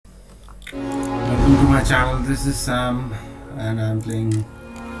my channel. This is Sam and I'm playing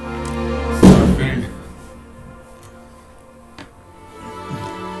STARFIELD.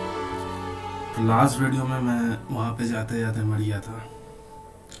 Last video में मैं वहाँ पे जाते जाते मर गया था.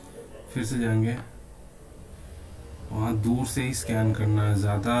 फिर से जाएंगे. वहाँ दूर से ही स्कैन करना है.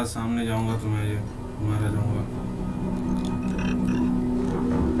 ज़्यादा सामने जाऊँगा तो मैं मारा जाऊँगा.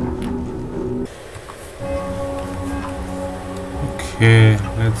 Okay,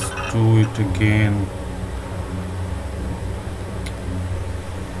 let's do it again.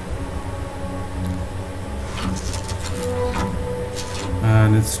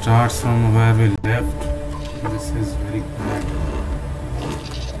 And it starts from where we left. This is very bad.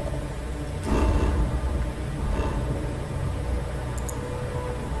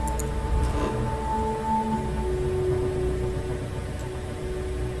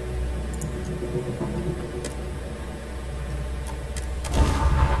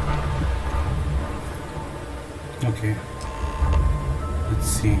 Okay, let's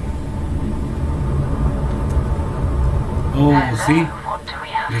see. Oh, see?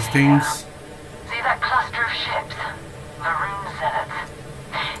 These things. See that cluster of ships? Maroon zealots.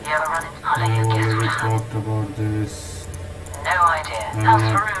 You ever run into one of your guests? We talked about this. No idea. I'm How's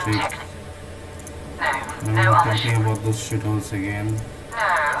not Maroon technique? I'm No not other talking ship. about those shitholes again. No,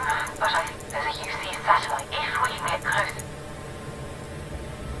 but there's a UC satellite. If we can get close.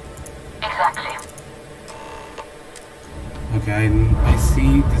 Exactly. Okay, I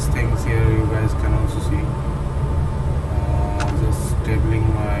see these things here. You guys can also see. Just stabling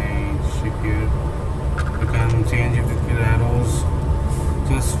my ship here. You can change it with arrows.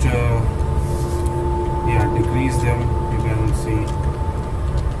 Just yeah, decrease them. You can see.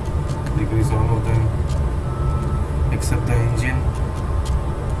 Decrease all of them except the engine.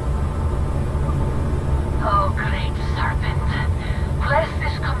 Oh, great serpent. Bless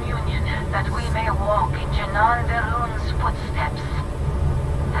this communion that we may walk in Janan Verun's footsteps.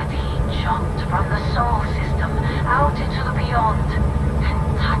 That he jumped from the soul system out into the beyond and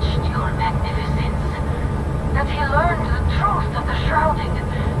touched your magnificence. That he learned the truth of the shrouding,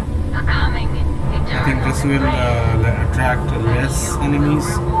 the coming eternal. I think this will attract less enemies.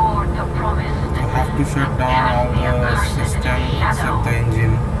 Reward the promised. You have to shut down all the system except the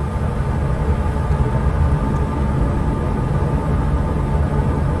engine.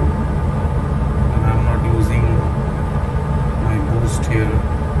 And I'm not using my boost here.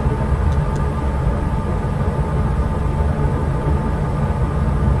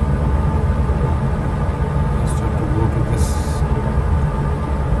 Just have to go to this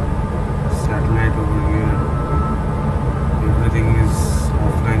satellite over here. Everything is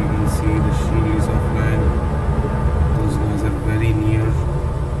offline. You can see the shield is offline. Those guys are very near,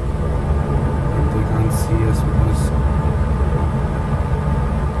 but they can't see us because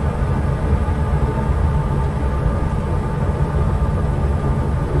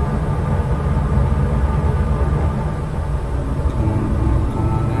come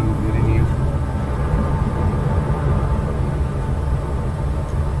on, I'm very near.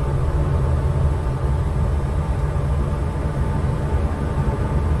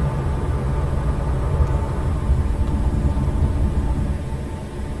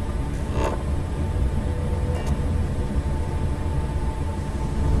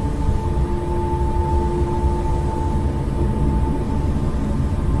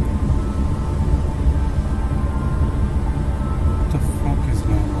 What the fuck is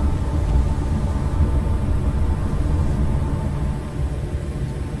going on?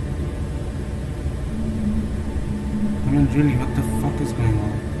 I mean, really, what the fuck is going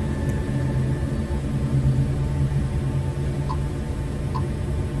on?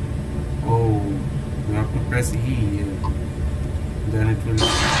 Oh, we have to press E here. Then it will. All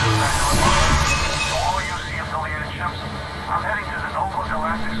UC affiliated ships, I'm heading to the Nova's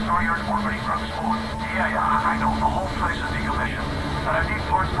Elastic Storage orbiting from Spoon. Yeah, I know the whole place is decommissioned, but I need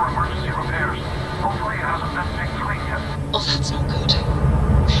parts for emergency repairs. Hopefully it hasn't been fixed clean yet. Oh, that's not good.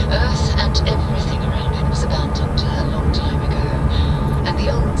 Earth and everything around it was abandoned a long time ago, and the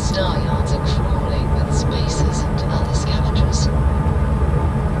old star yards are crawling with spacers and other scavengers. So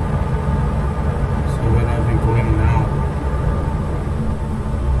where are we going now?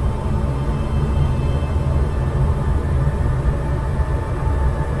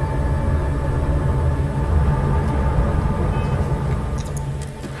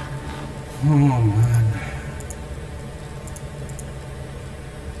 Oh man.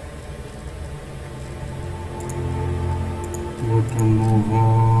 Go to Nova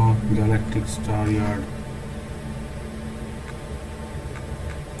Galactic Star Yard.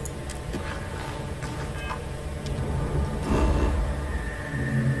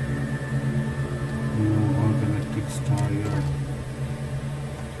 Star yard.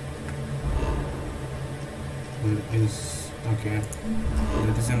 There is, okay,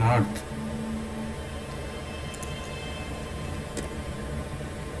 that is an Earth.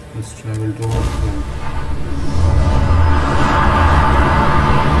 Let's travel towards them.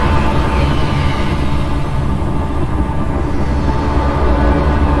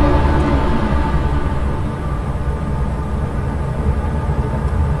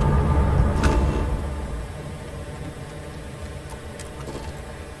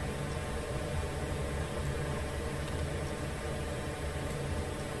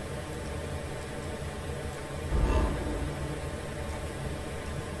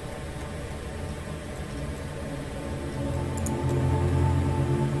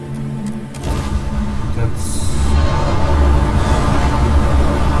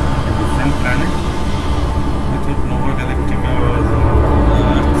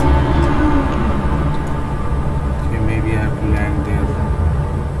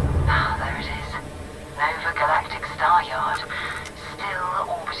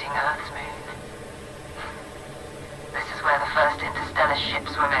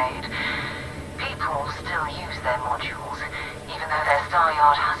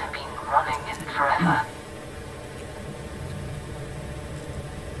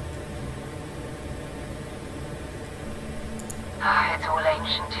 It's all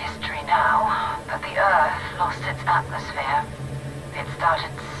ancient history now, but the Earth lost its atmosphere. It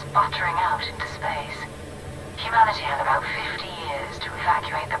started sputtering out into space. Humanity had about 50 years to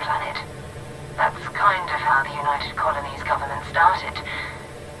evacuate the planet. That's kind of how the United Colonies government started,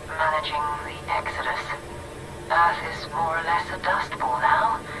 managing the exodus. Earth is more or less a dust ball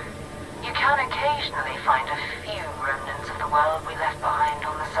now. You can occasionally find a few remnants of the world we left behind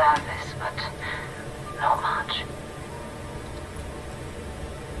on the surface, but not much.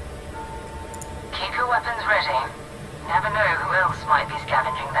 Keep your weapons ready. Never know who else might be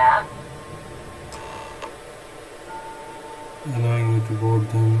scavenging there. Allowing you to board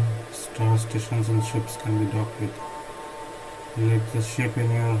them, star stations and ships can be docked with. Select the ship in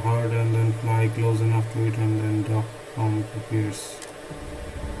your HUD and then fly close enough to it and then dock from it appears.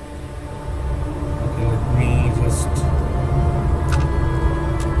 Okay, let me just...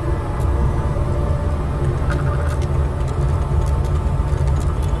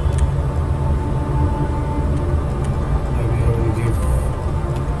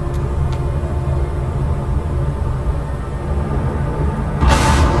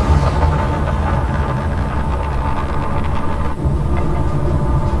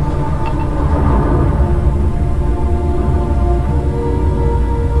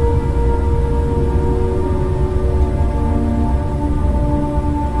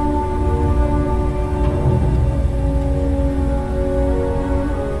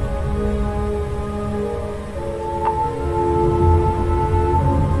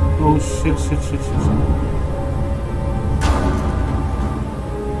 Shit.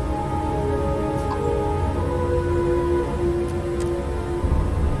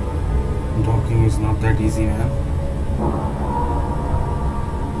 Docking is not that easy, man.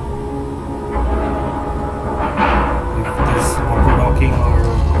 If there's auto docking or...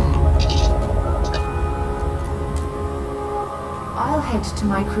 I'll head to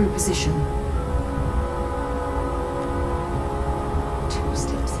my crew position.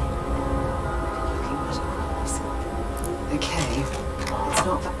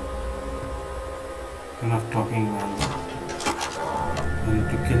 Enough talking, man. I need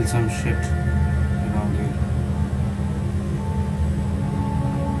to kill some shit around here.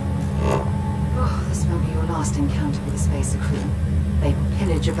 Oh, this won't be your last encounter with a spacer crew. They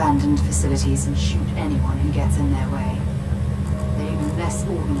pillage abandoned facilities and shoot anyone who gets in their way. They're even less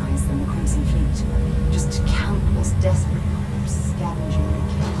organized than the Crimson Fleet. Just countless desperate groups scavenging and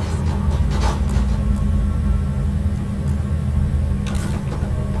killing.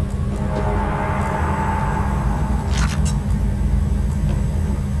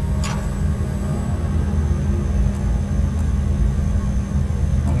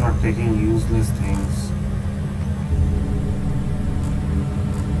 Taking useless things.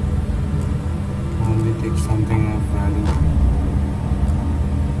 Only take something of value.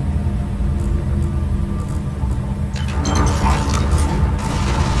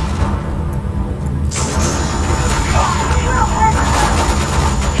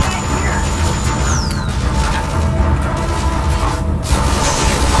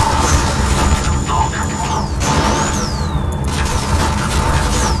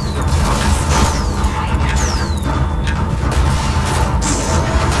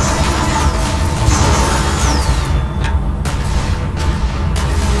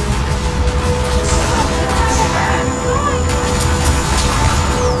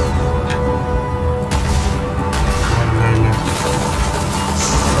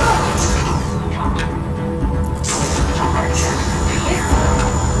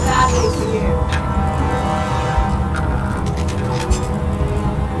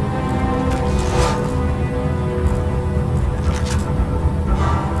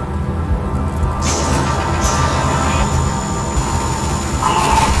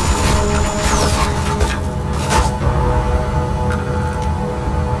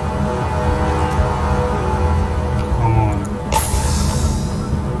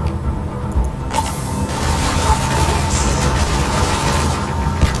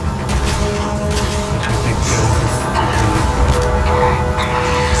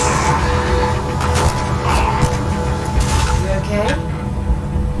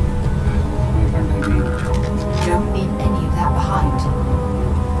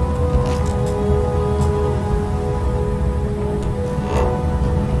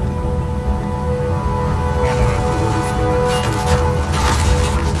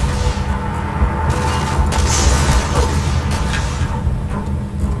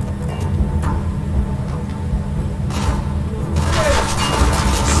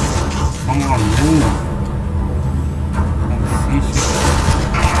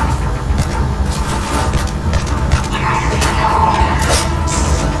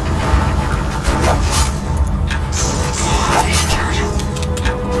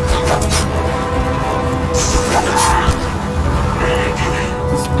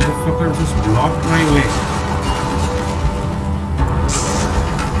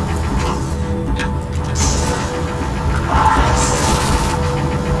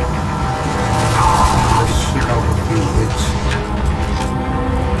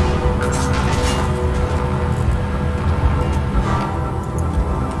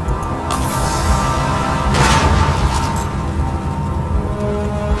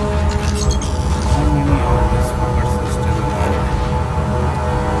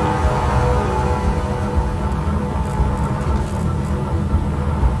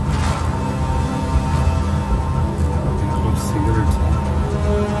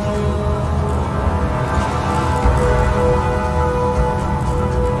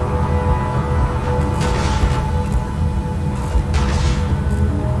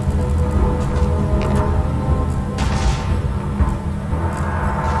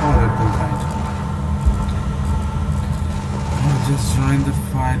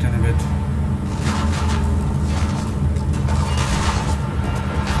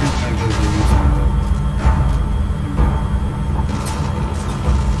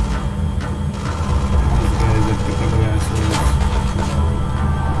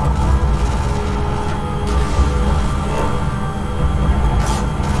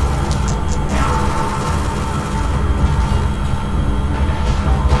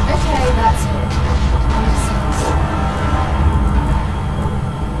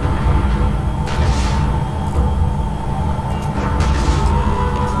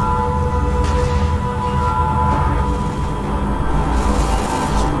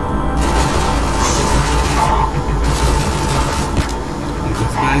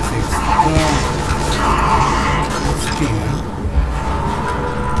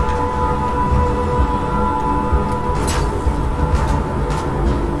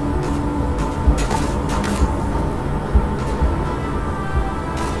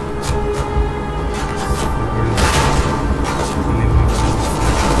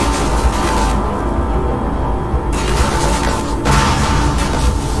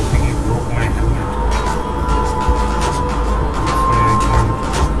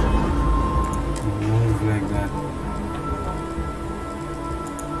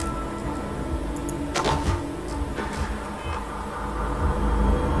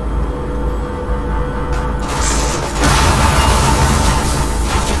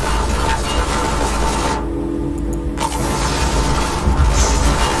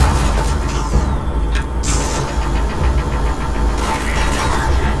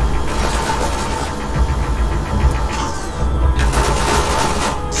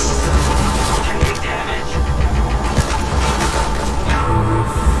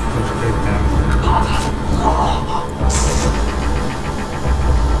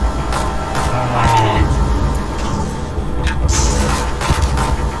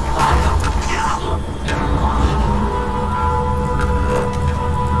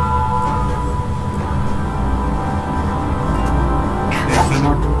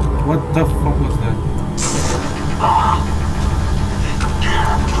 the fuck was that?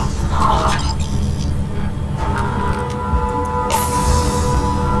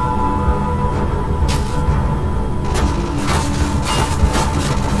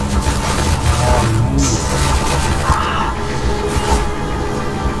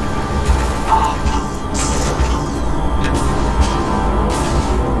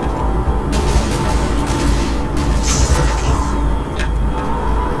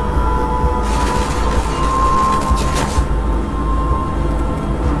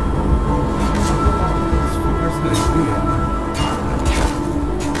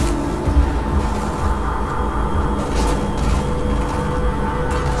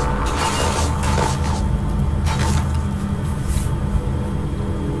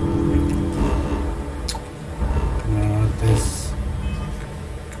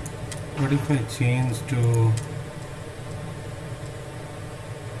 What if I change to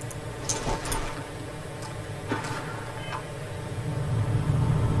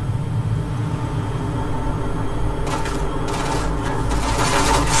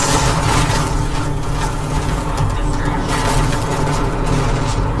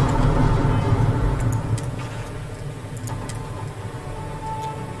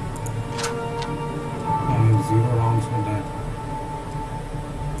zero rounds for that?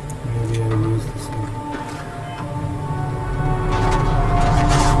 Maybe I will use the same.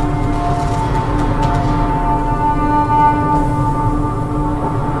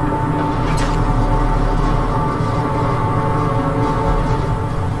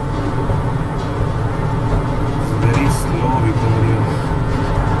 It's very slow recovery.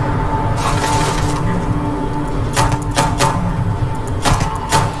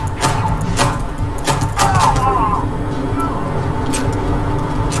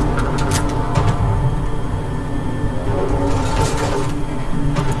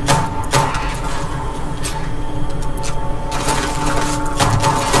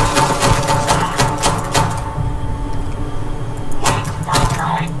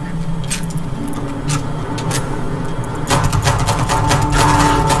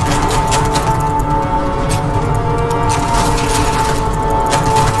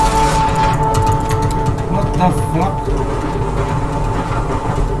 What the fuck?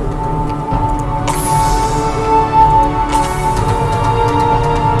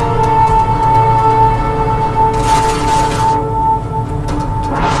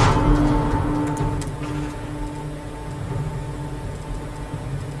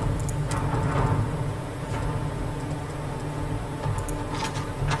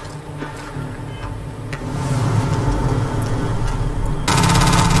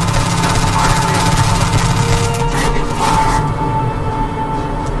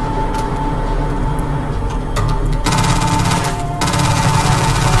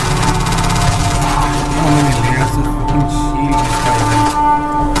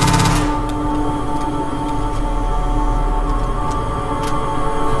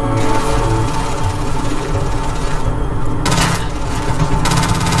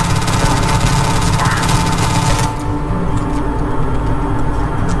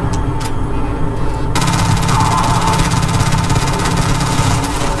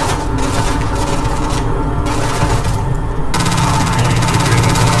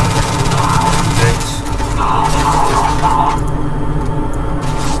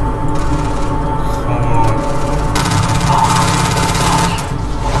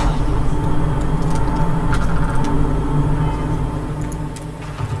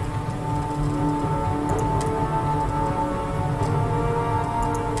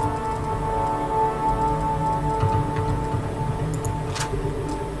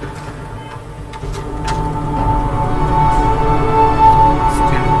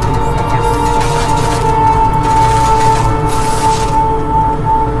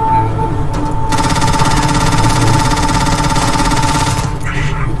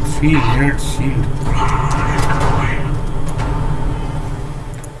 Weird shield.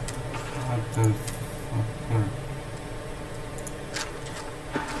 What the fuck?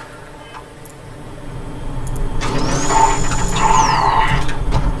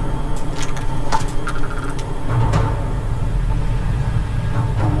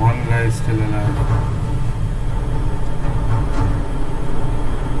 One guy is still alive.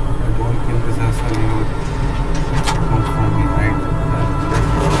 If I don't kill this asshole, he will come from behind.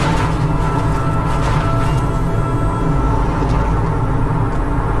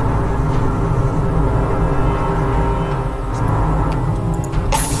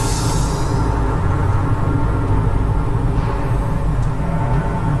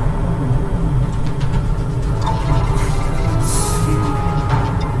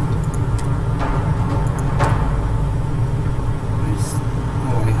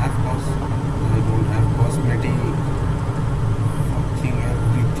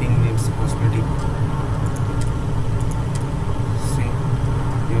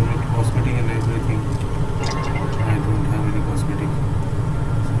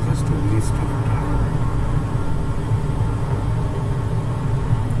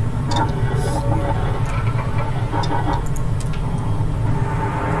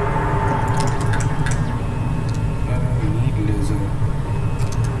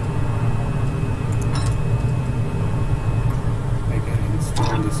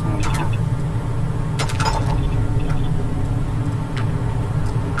 found this one.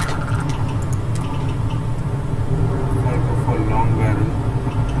 I'll go for long barrel.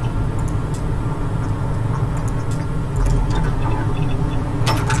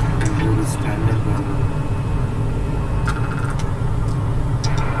 I'll do the standard one.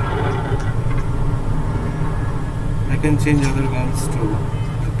 I can change other guns too.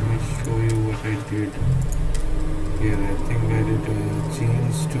 Let me show you what I did. Here, I think I did a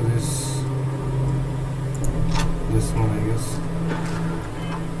change to this one, I guess.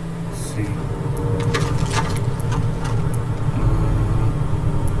 Let's see.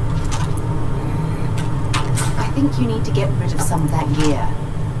 I think you need to get rid of some of that gear.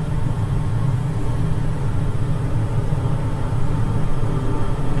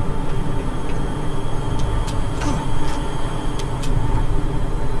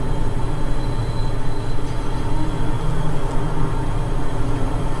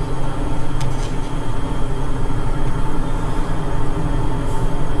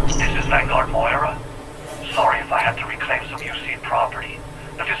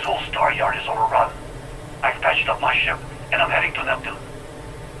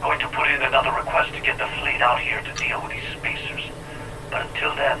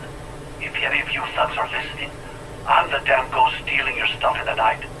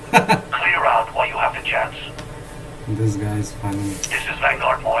 This guy is funny. This is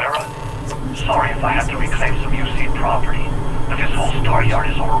Vanguard Moira. Sorry if I had to reclaim some UC property, but this whole star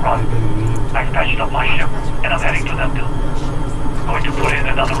yard is overrun. I've patched up my ship, and I'm heading to Neptune. Going to put in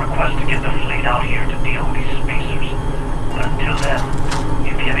another request to get the fleet out here to deal with these spacers. But until then,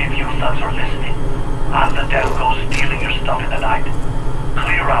 if any of you thugs are listening, I'm the damn ghost stealing your stuff in the night.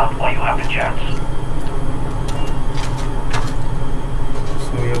 Clear out while you have the chance.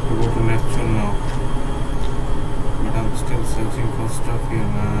 So we have to go to Neptune now. But I'm still searching for stuff here,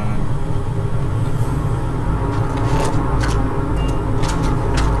 man.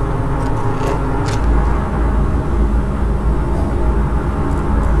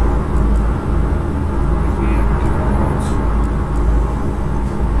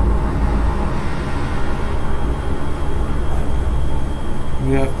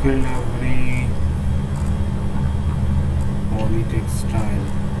 We have killed every body textile.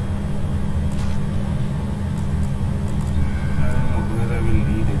 I don't know where I will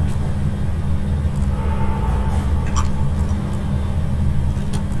need it.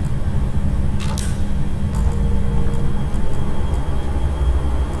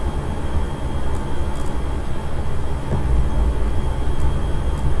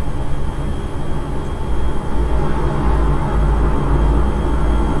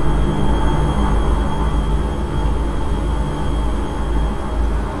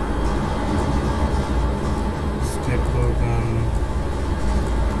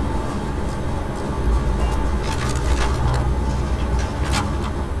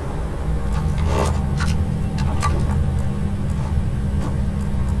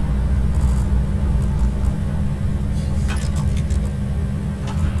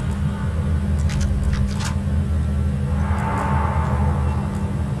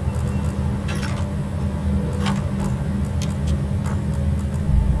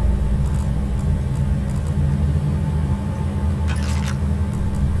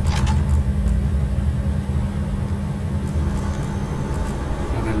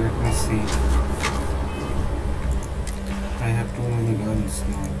 I have too many guns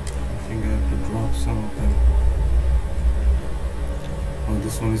now. I think I have to drop some of them. Oh,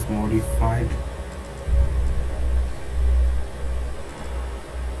 this one is modified.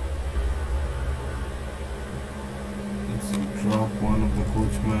 Let's drop one of the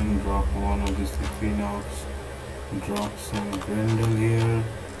coachman, drop one of these cleanouts, drop some Grendel here.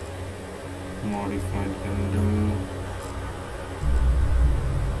 Modified Grendel.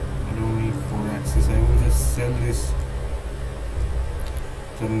 I don't need 4 axes. I will just sell this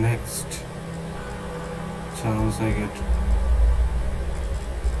the next chance I get.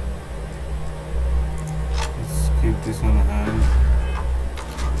 Let's keep this on hand.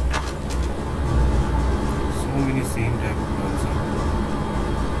 So many same type of guns.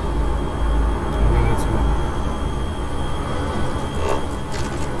 Okay, let's go.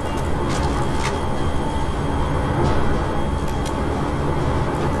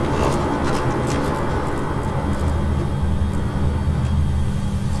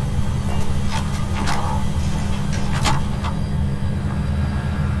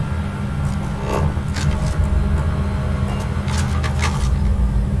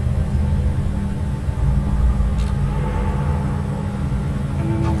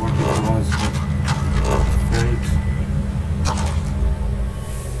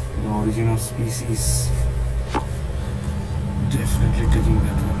 origin of species. Definitely taking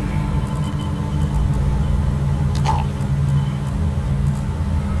that one.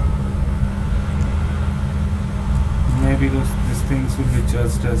 Maybe these things will be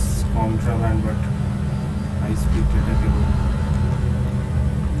judged as contraband, but I speak detectable.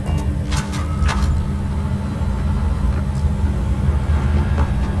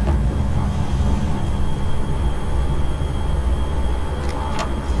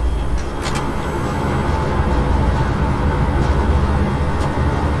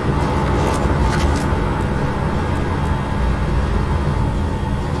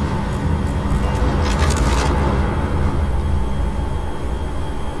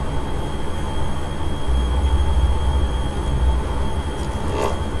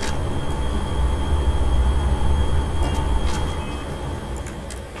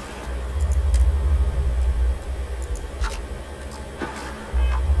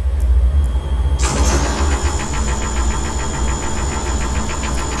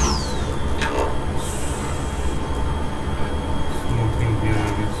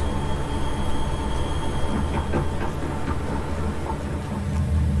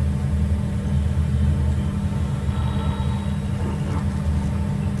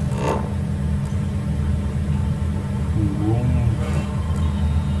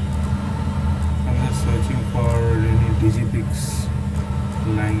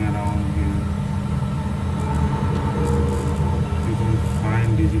 Lying around here. You can find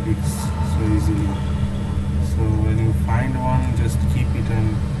digipics so easily. So when you find one, just keep it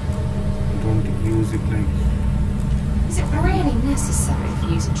and don't use it like... Is it really necessary for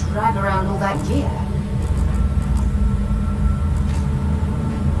you to drag around all that gear?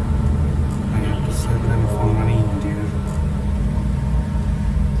 I have to sell them for money, dear.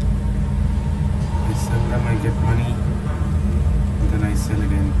 I sell them, I get money. Then I sell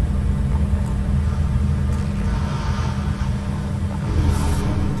again. There's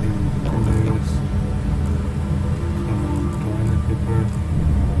something good, I guess. Some toilet paper.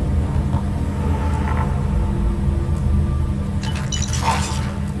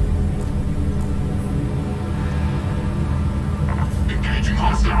 Engaging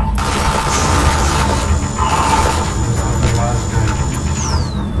hostile. This was the last guy.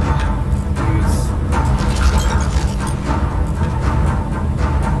 Yes.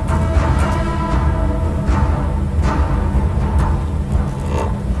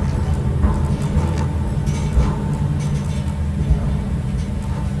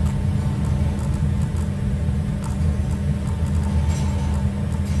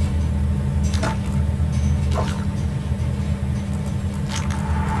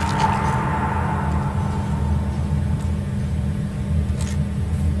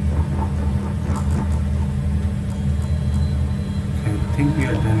 I think we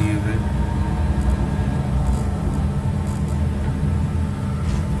are done here, right?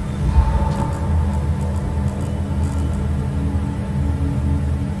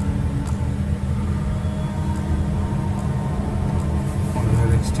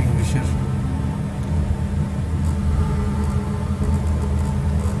 Fire extinguisher.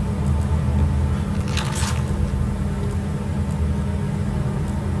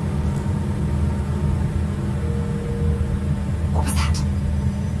 What was that?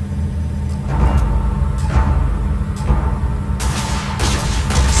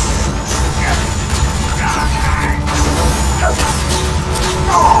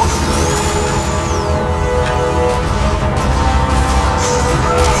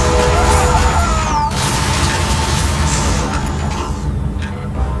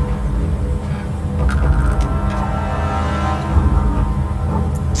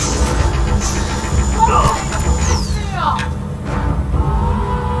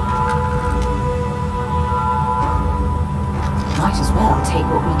 Might as well take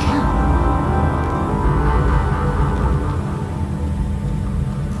what we can.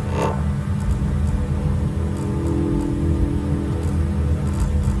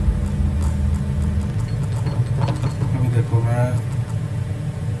 अभी देखो मैं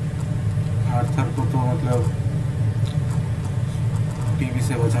Arthur को तो मतलब TV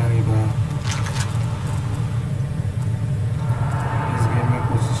से बचा नहीं पाया. इस गेम में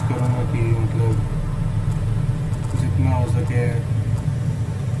कोशिश करूँगा कि मतलब जितना हो सके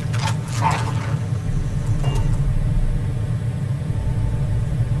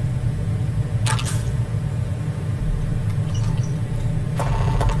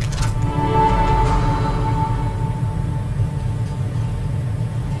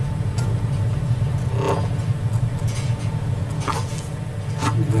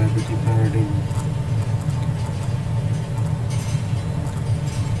gravity paradigm.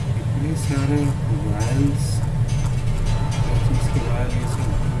 ये सारे वायल्स इसके वायल ये सब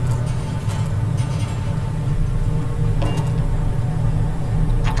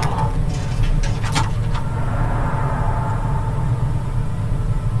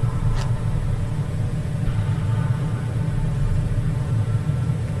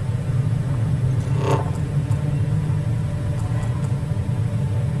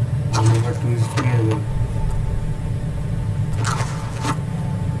ट्विस्ट भी है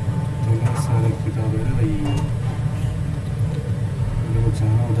इधर तो सारे किताब है ना भाई मेरे को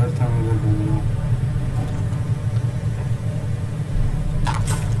जाना उधर था मैं उधर घूम रहा हूँ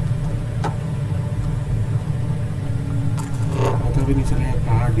पता भी नहीं चलेगा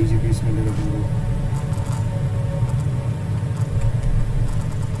कहाँ डीजीपी इसमें लगा दूँगा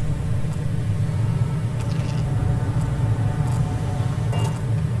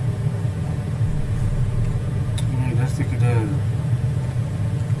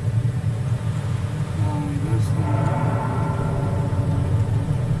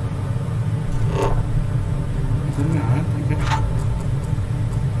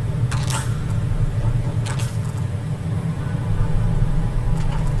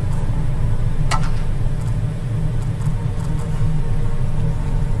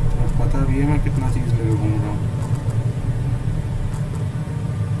कितना चीज लेके घूम रहा हूँ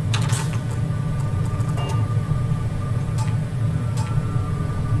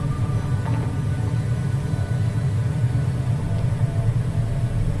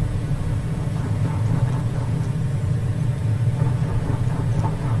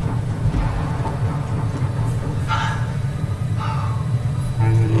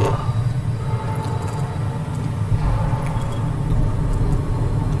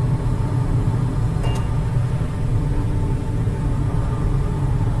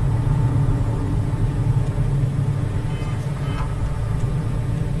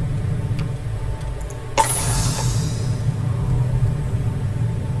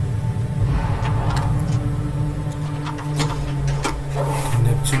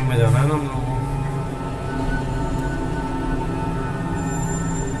में जाना है ना हम लोगों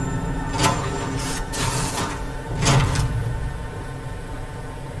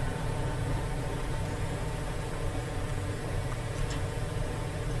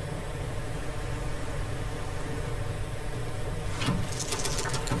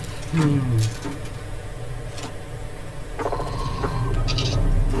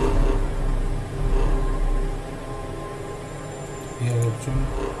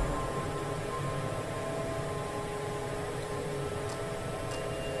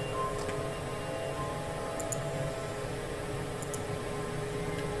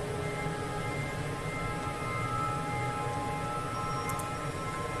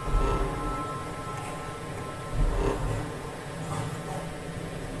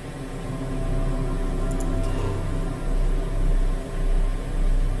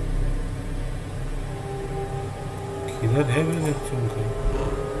इधर है मेरे नेपच्यून का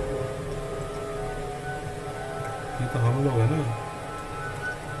ये तो हम लोग है ना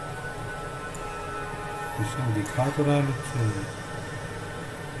मिशन दिखा तो रहा है नेपच्यून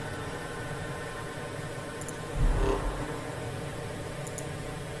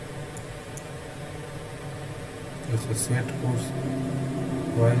अच्छा set course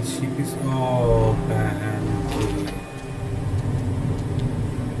while ship is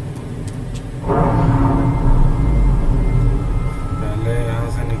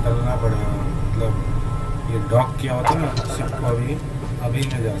निकलना पड़ेगा मतलब ये डॉक किया होता है ना शिप को अभी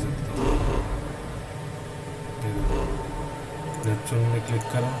मैं जा सकता हूँ नेपच्यून में क्लिक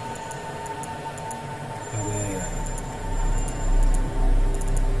करो अरे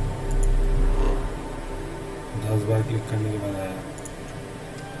 10 बार क्लिक करने के बाद आया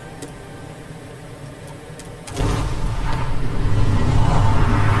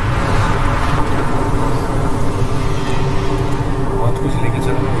कुछ लेके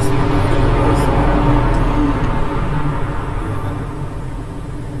चलो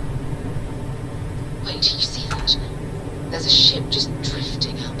Wait, do you see that? There's a ship just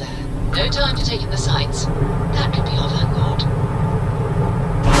drifting out there. No time to take in the sights. That could be our vanguard.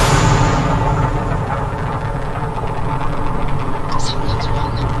 Something's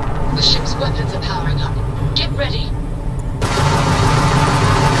wrong. The ship's weapons are powering up. Get ready.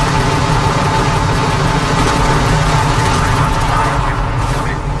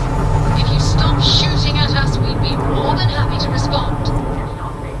 Shooting at us, we'd be more than happy to respond.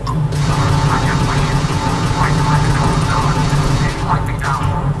 I can't wait. Why do I have to call down? Lock me down.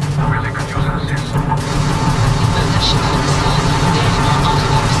 I really could use an assist. We both have ships on the side.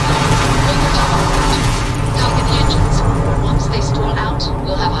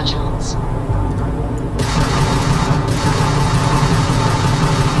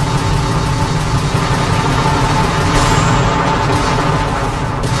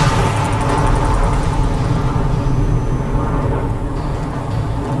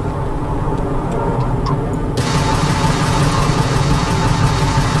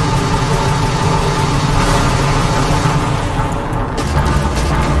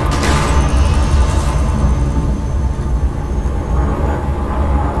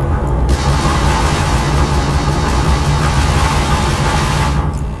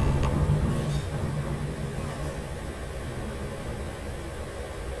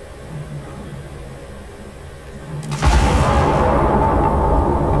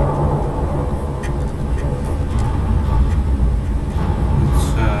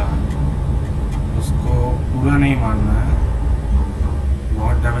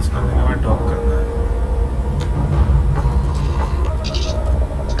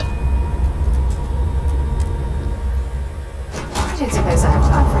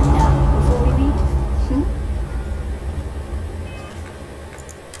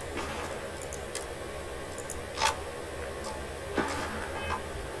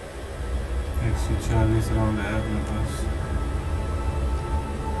 140 round है अपने पास।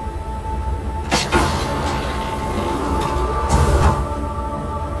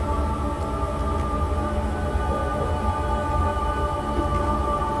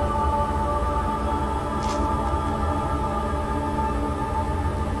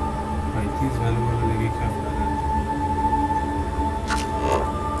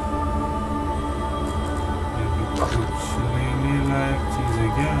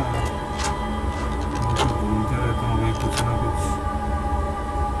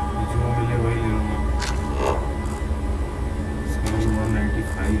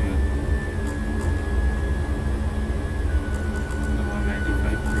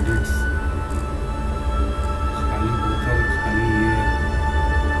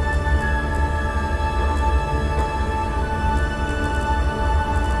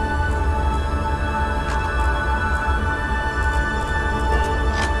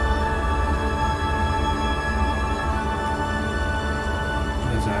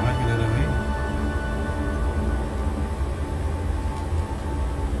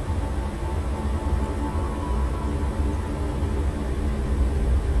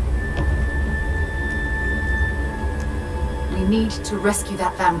 Need to rescue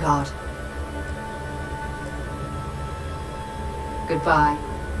that vanguard. Goodbye.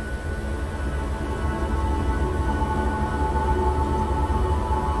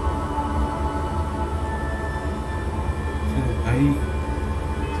 भाई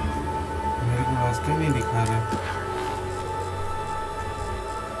मेरे को रास्ता नहीं दिखा रहा।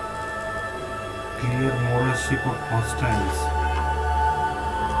 Clear moral ship of hostiles.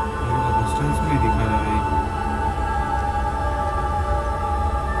 मेरे को hostiles नहीं दिखा रहा भाई।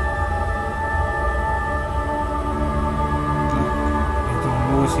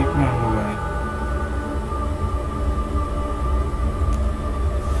 शिप में हम लोग आए।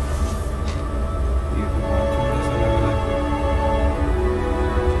 ये तो बाथरूम जैसा लग रहा है।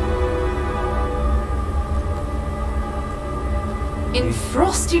 In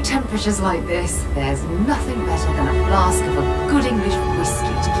frosty temperatures like this, there's nothing better than a flask of a good English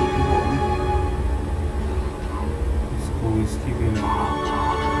whiskey to keep you warm. इसको whiskey पीना है।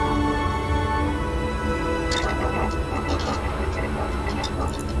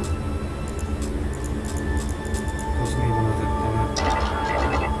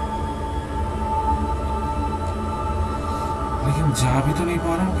 जा भी तो नहीं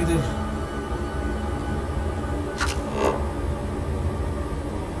पा रहा हूँ किधर।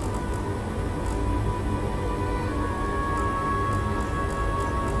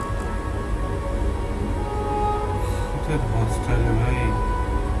 हॉस्टल है भाई,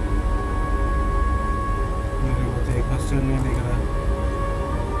 मेरे को तो एक हॉस्टल नहीं दिख रहा।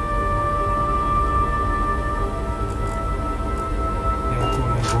 या तो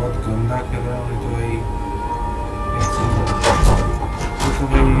मैं बहुत गंदा खेल रहा हूँ तो भाई तो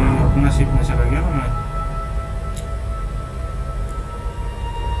भाई अपना शिप में चला गया ना मैं।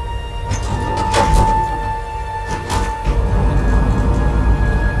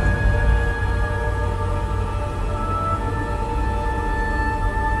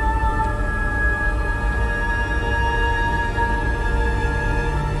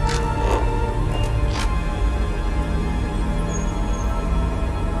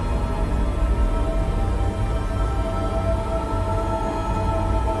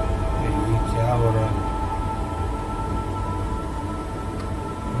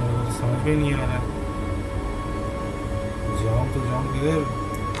 नहीं आ रहा, जाऊं तो जाऊं किधर।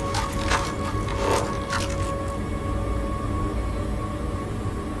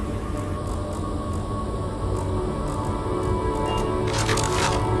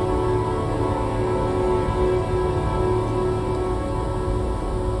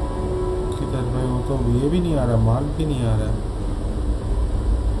 किधर भाई, वो तो ये भी नहीं आ रहा, मार्ग भी नहीं आ रहा।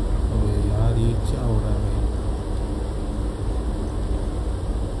 अबे यार ये क्या हो रहा है भाई।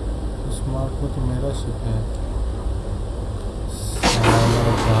 मार्क में तो मेरा शिप है।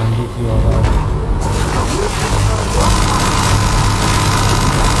 गांडू की औलाद।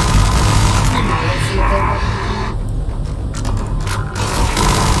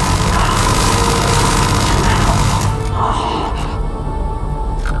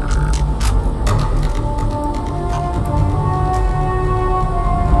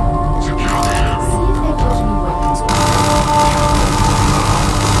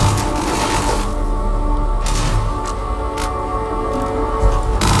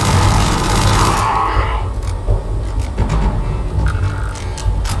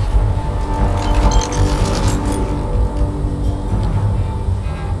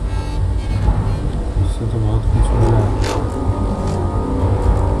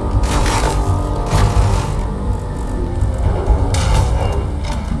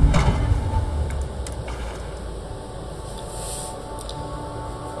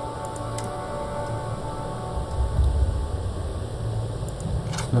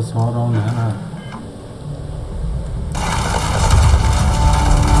 बस 100 राउंड है ना.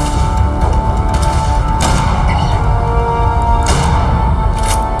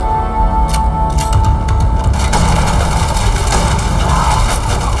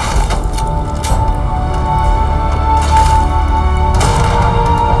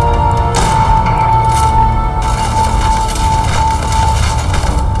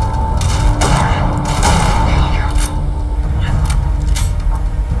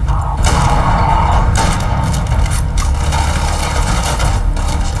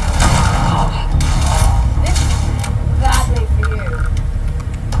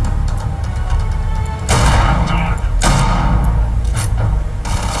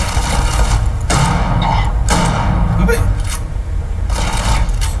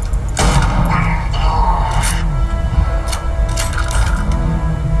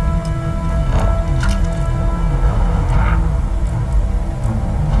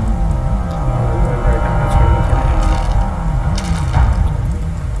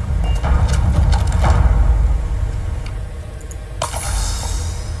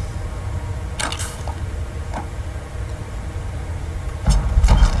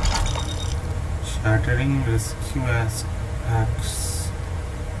 Shattering rescue acts.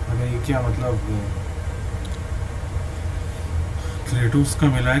 अरे ये क्या मतलब क्रेटोस का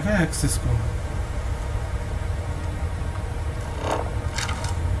मिला है क्या एक्सेस को?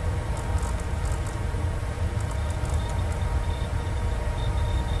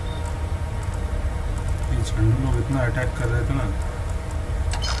 ये झंडू लोग इतना अटैक कर रहे थे ना.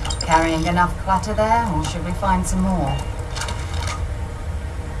 Carrying enough clutter there, or should we find some more?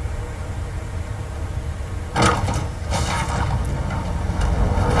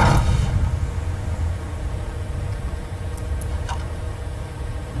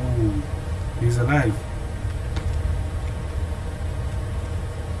 He's alive.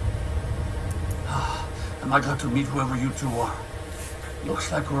 Am I glad to meet whoever you two are?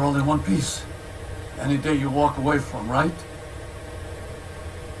 Looks like we're all in one piece. Any day you walk away from, right?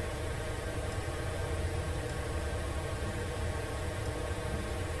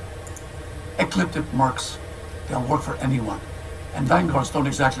 Ecliptic mercs. They'll work for anyone. And vanguards don't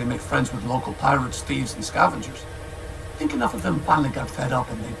exactly make friends with local pirates, thieves, and scavengers. I think enough of them finally got fed up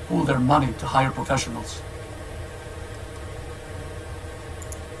and they pooled their money to hire professionals.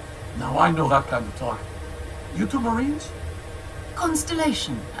 Now I know that kind of talk. You two Marines?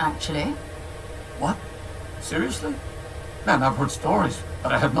 Constellation, actually. What? Seriously? Man, I've heard stories,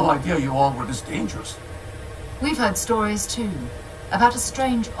 but I had no idea you all were this dangerous. We've heard stories too, about a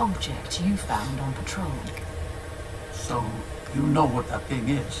strange object you found on patrol. So, you know what that thing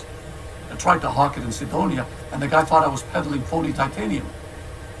is? I tried to hawk it in Sidonia, and the guy thought I was peddling phony titanium.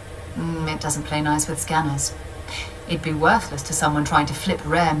 It doesn't play nice with scanners. It'd be worthless to someone trying to flip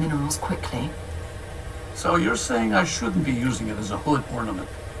rare minerals quickly. So you're saying I shouldn't be using it as a hood ornament?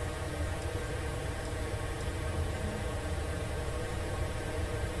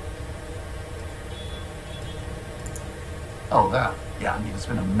 Oh, that. Yeah, I mean, it's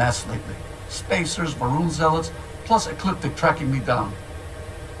been a mess lately. Spacers, Maroon Zealots, plus Ecliptic tracking me down.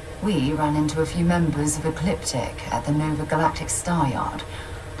 We ran into a few members of Ecliptic at the Nova Galactic Star Yard.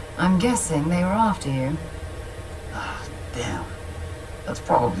 I'm guessing they were after you. Ah, damn. That's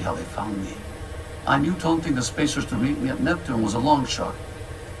probably how they found me. I knew taunting the Spacers to meet me at Neptune was a long shot.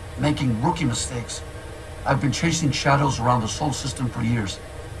 Making rookie mistakes. I've been chasing shadows around the Sol system for years.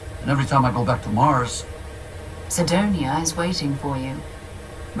 And every time I go back to Mars... Sidonia is waiting for you.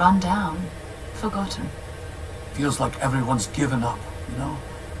 Run down. Forgotten. Feels like everyone's given up, you know?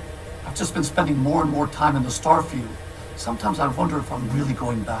 I've just been spending more and more time in the Starfield. Sometimes I wonder if I'm really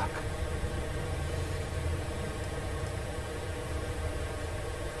going back.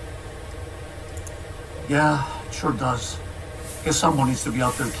 Yeah, it sure does. Guess someone needs to be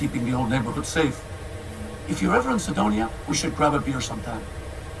out there keeping the old neighborhood safe. If you're ever in Sidonia, we should grab a beer sometime.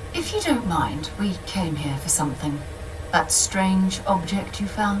 If you don't mind, we came here for something. That strange object you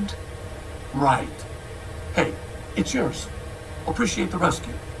found? Right. Hey, it's yours. Appreciate the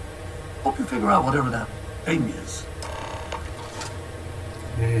rescue. Hope you figure out whatever that thing is.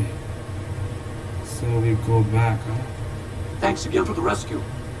 Hey. So we go back, huh? Thanks again for the rescue.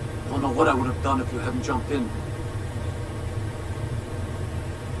 Don't know what I would have done if you hadn't jumped in.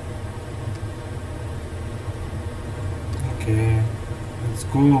 Okay. Let's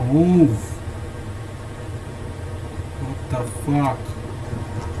go. Move. What the fuck?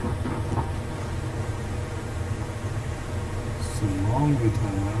 What's wrong with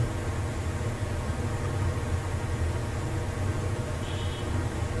her, man?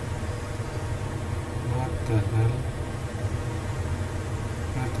 What the hell?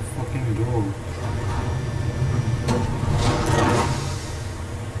 What door.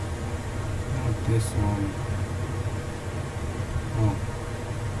 Not this one. Oh.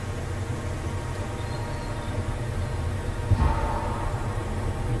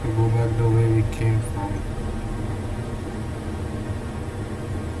 We have to go back the way we came from.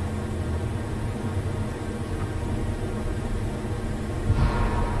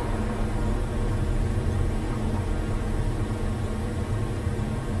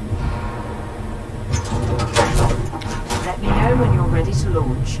 Let me know when you're ready to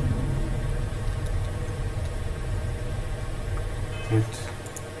launch.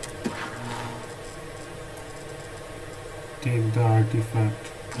 Take the artifact.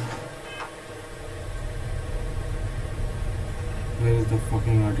 Where is the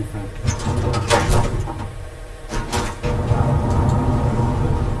fucking artifact? It's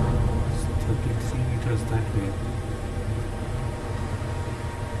 33 meters that way.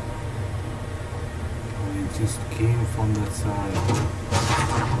 Oh, it just came from that side.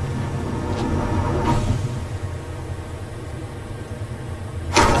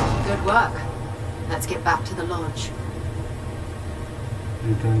 Good work. Let's get back to the lodge.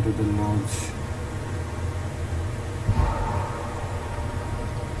 Return to the lodge.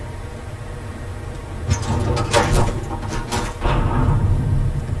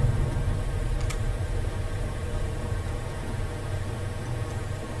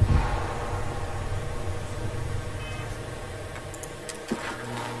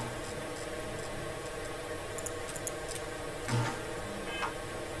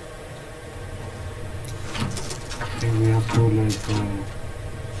 I think we have to like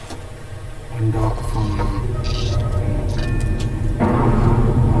undock from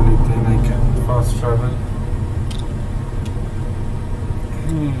only then I can fast travel.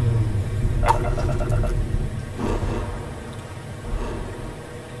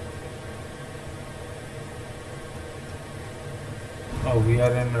 Oh, we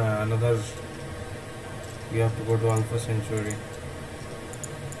are in another. We have to go to Alpha Sanctuary.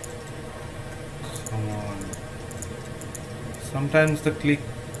 Come on. Sometimes the click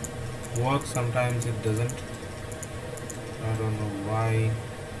works, sometimes it doesn't. I don't know why.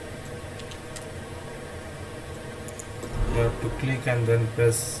 You have to click and then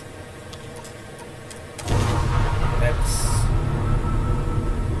press X.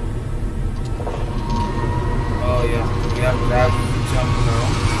 Oh yeah, we have grab jump now.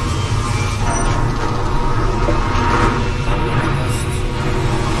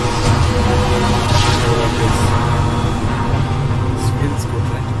 Skills good,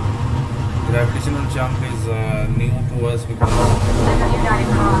 right? Gravitational jump is new to us because Center United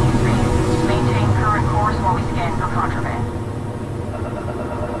Colony 3. Maintain current course while we scan for contraband.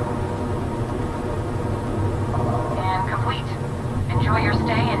 And complete. Enjoy your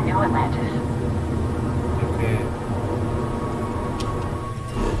stay in New Atlantis. okay.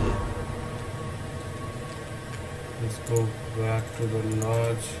 Let's go back to the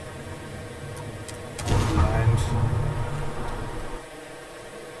lodge. Land.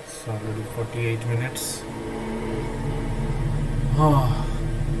 It's already 48 minutes. Oh.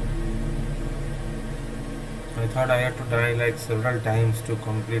 I thought I had to die like several times to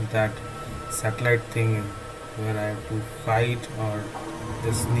complete that satellite thing where I have to fight or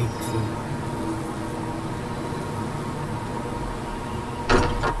just sneak through.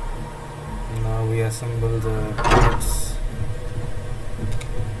 Now we assemble the parts.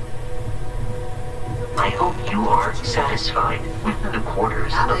 I hope you are satisfied with the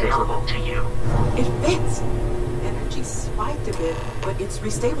quarters available to you. It fits. Energy spiked a bit, but it's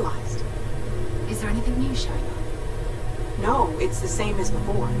restabilized. Is there anything new showing up? No, it's the same as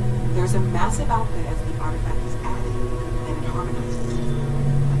before. There's a massive output as the artifact is added, and it harmonizes.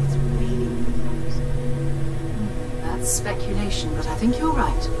 Like it's waiting for the others. That's speculation, but I think you're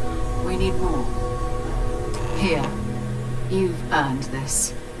right. We need more. Here. You've earned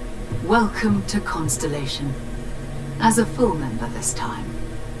this. Welcome to Constellation. As a full member this time.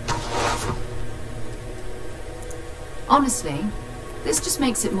 Honestly, this just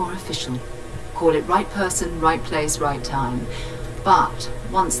makes it more official. Call it right person, right place, right time. But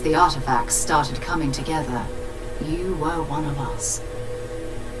once the artifacts started coming together, you were one of us.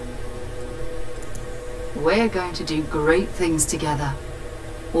 We're going to do great things together.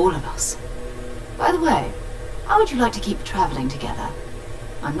 All of us. By the way, how would you like to keep traveling together?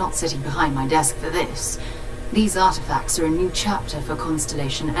 I'm not sitting behind my desk for this. These artifacts are a new chapter for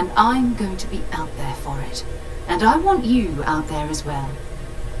Constellation, and I'm going to be out there for it. And I want you out there as well.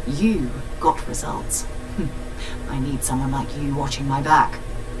 You got results. I need someone like you watching my back.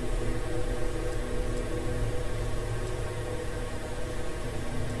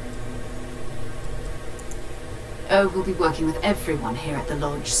 Oh, we'll be working with everyone here at the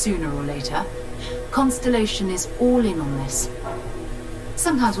lodge sooner or later. Constellation is all in on this.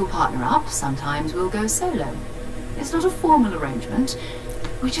 Sometimes we'll partner up, sometimes we'll go solo. It's not a formal arrangement.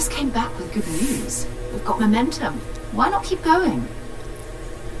 We just came back with good news. We've got momentum. Why not keep going?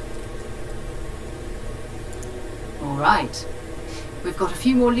 All right. We've got a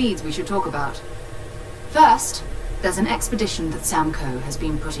few more leads we should talk about. First, there's an expedition that Samco has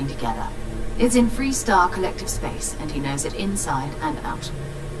been putting together. It's in Freestar collective space, and he knows it inside and out.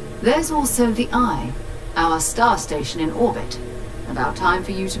 There's also the Eye, our star station in orbit. About time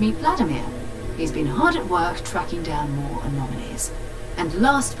for you to meet Vladimir. He's been hard at work tracking down more anomalies. And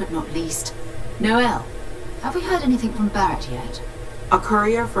last but not least, Noel. Have we heard anything from Barrett yet? A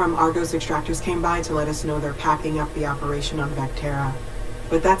courier from Argos Extractors came by to let us know they're packing up the operation on Vectera.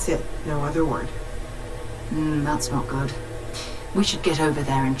 But that's it. No other word. That's not good. We should get over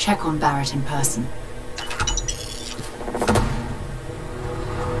there and check on Barrett in person.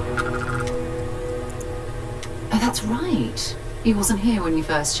 Oh, that's right. He wasn't here when we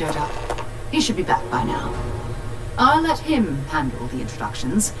first showed up. He should be back by now. I'll let him handle the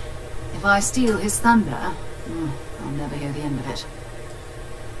introductions. If I steal his thunder, I'll never hear the end of it.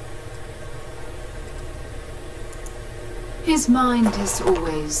 His mind is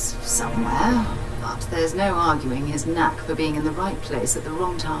always somewhere, but there's no arguing his knack for being in the right place at the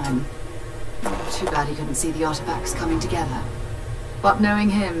wrong time. Too bad he couldn't see the artifacts coming together. But knowing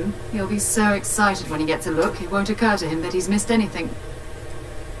him, he'll be so excited when he gets a look, it won't occur to him that he's missed anything.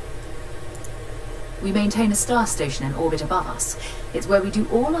 We maintain a star station in orbit above us. It's where we do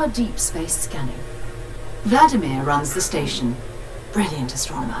all our deep space scanning. Vladimir runs the station. Brilliant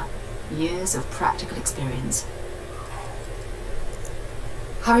astronomer. Years of practical experience.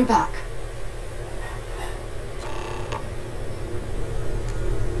 Hurry back.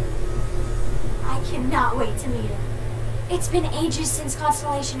 I cannot wait to meet him. It's been ages since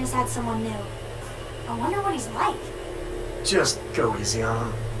Constellation has had someone new. I wonder what he's like. Just go easy on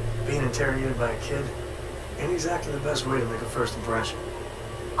him. Being interrogated by a kid ain't exactly the best way to make a first impression.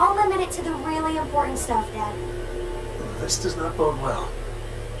 I'll limit it to the really important stuff, Dad. This does not bode well.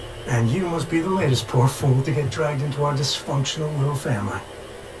 And you must be the latest poor fool to get dragged into our dysfunctional little family.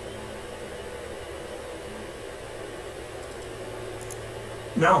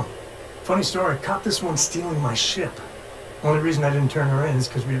 No. Funny story, caught this one stealing my ship. Only reason I didn't turn her in is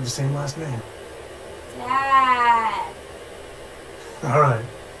because we have the same last name. Dad. Alright.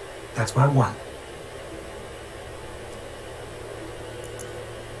 That's my one.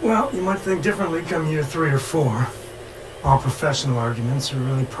 Well, you might think differently come year 3 or 4. All professional arguments are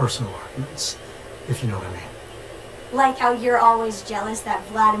really personal arguments, if you know what I mean. Like how you're always jealous that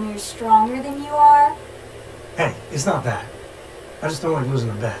Vladimir's stronger than you are? Hey, it's not that. I just don't like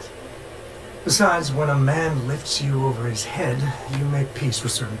losing a bet. Besides, when a man lifts you over his head, you make peace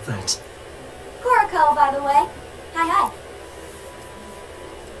with certain things. Korako, by the way. Hi, hi.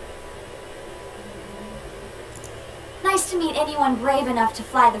 Nice to meet anyone brave enough to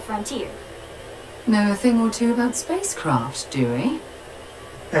fly the frontier. Know a thing or two about spacecraft, do we?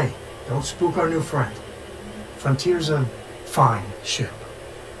 Hey, don't spook our new friend. Frontier's a fine ship.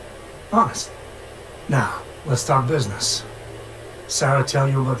 Honest. Now, let's talk business. Sarah tell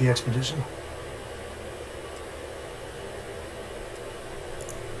you about the expedition?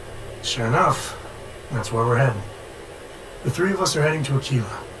 Sure enough, that's where we're heading. The 3 of us are heading to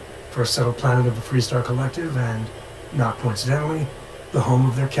Aquila, first settled planet of the Freestar Collective, and, not coincidentally, the home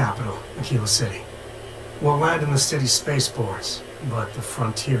of their capital, Aquila City. We'll land in the city's spaceports, but the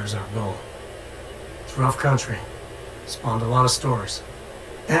frontier's our goal. It's rough country. Spawned a lot of stories.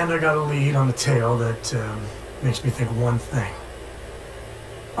 And I got a lead on the tail that makes me think one thing.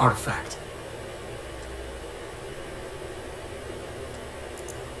 Artifact.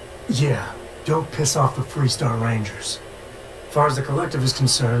 Yeah, don't piss off the Freestar Rangers. As far as the Collective is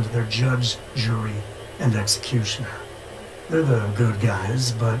concerned, they're judge, jury, and executioner. They're the good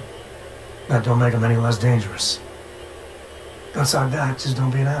guys, but that don't make them any less dangerous. Outside that, just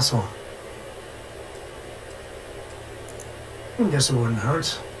don't be an asshole. I guess it wouldn't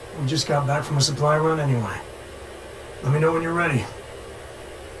hurt. We just got back from a supply run anyway. Let me know when you're ready.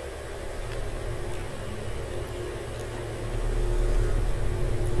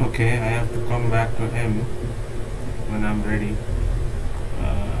 Okay, I have to come back to him when I'm ready.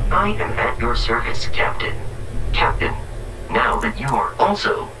 I am at your service, Captain. Captain, now that you are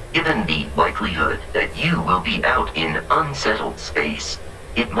also given the likelihood that you will be out in unsettled space,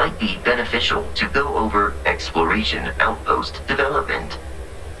 it might be beneficial to go over exploration outpost development,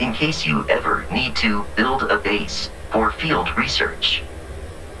 in case you ever need to build a base for field research.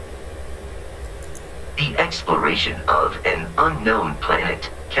 The exploration of an unknown planet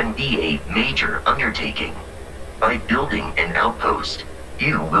can be a major undertaking. By building an outpost,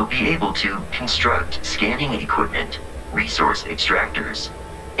 you will be able to construct scanning equipment, resource extractors,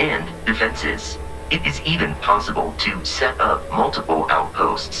 and defenses. It is even possible to set up multiple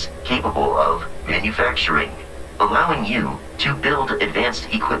outposts capable of manufacturing, allowing you to build advanced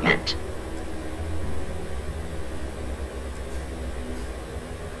equipment.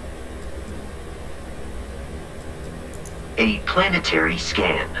 A planetary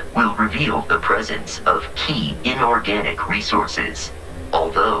scan will reveal the presence of key inorganic resources,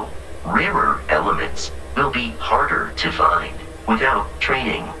 although rarer elements will be harder to find without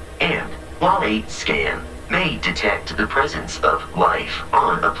training, and while a scan may detect the presence of life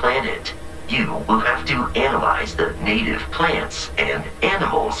on a planet, you will have to analyze the native plants and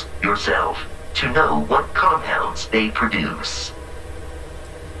animals yourself to know what compounds they produce.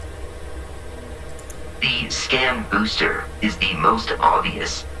 The scan booster is the most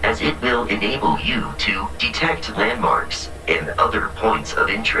obvious, as it will enable you to detect landmarks and other points of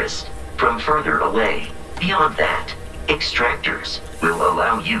interest from further away. Beyond that, extractors will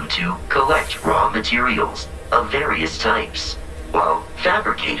allow you to collect raw materials of various types, while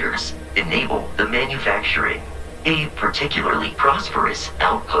fabricators enable the manufacturing. A particularly prosperous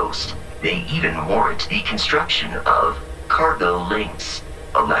outpost may even warrant the construction of cargo links,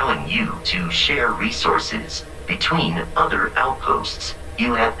 allowing you to share resources between other outposts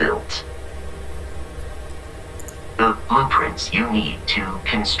you have built. The blueprints you need to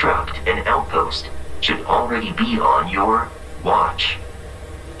construct an outpost should already be on your watch.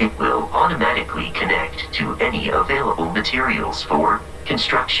 It will automatically connect to any available materials for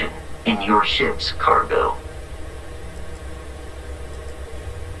construction in your ship's cargo.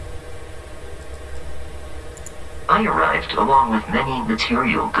 I arrived along with many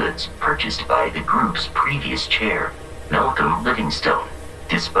material goods purchased by the group's previous chair, Malcolm Livingstone.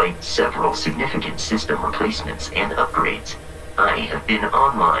 Despite several significant system replacements and upgrades, I have been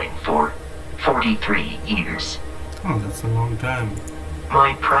online for 43 years. Oh, that's a long time.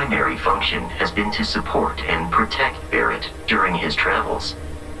 My primary function has been to support and protect Barrett during his travels.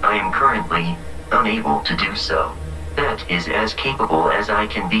 I am currently unable to do so. That is as capable as I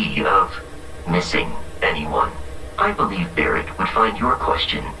can be of missing anyone. I believe Barrett would find your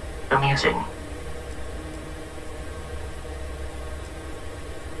question amusing.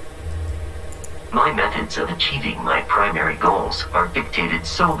 My methods of achieving my primary goals are dictated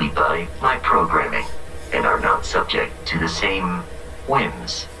solely by my programming, and are not subject to the same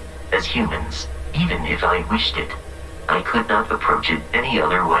whims as humans. Even if I wished it, I could not approach it any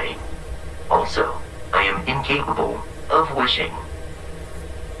other way. Also, I am incapable of wishing.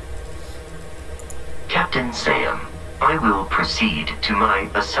 Captain Sam, I will proceed to my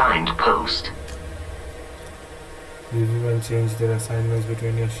assigned post. Review and change their assignments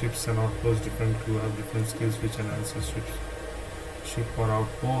between your ships and outposts. Different crew have different skills which enhances ship or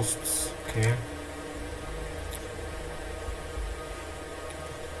outposts. Okay.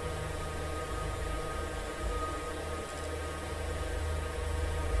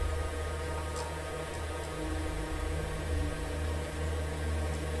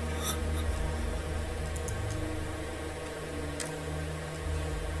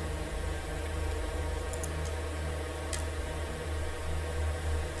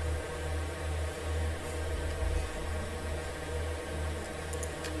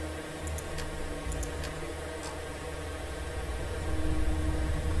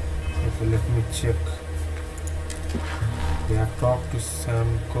 Let me check. They have talked to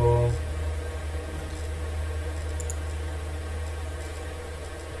Samco.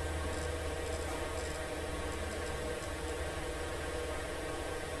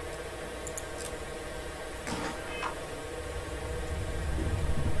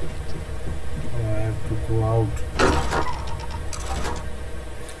 Oh, I have to go out.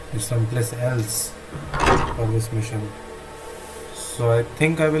 There's someplace else for this mission. So I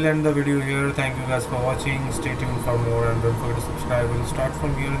think I will end the video here. Thank you guys for watching. Stay tuned for more and don't forget to subscribe. We'll start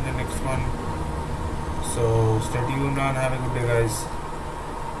from here in the next one. So stay tuned and have a good day guys.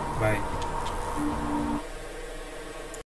 Bye.